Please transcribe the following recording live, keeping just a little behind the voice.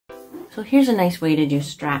So here's a nice way to do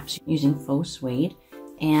straps using faux suede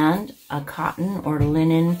and a cotton or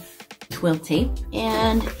linen twill tape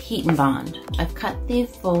and heat and bond. I've cut the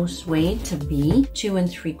faux suede to be 2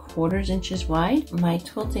 3/4 inches wide. My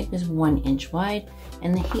twill tape is 1 inch wide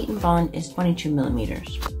and the heat and bond is 22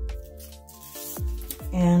 millimeters.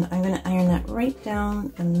 And I'm going to iron that right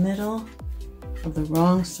down the middle of the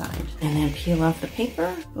wrong side. And then peel off the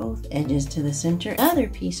paper, both edges to the center. Other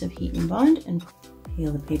piece of heat and bond and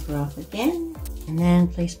peel the paper off again. And then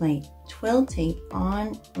place my twill tape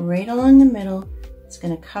on right along the middle. It's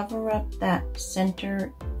going to cover up that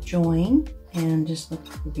center join and just look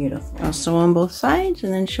beautiful. I'll sew on both sides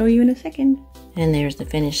and then show you in a second. And there's the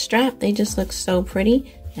finished strap. They just look so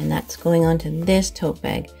pretty. And that's going onto this tote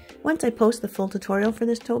bag. Once I post the full tutorial for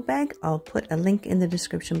this tote bag, I'll put a link in the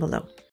description below.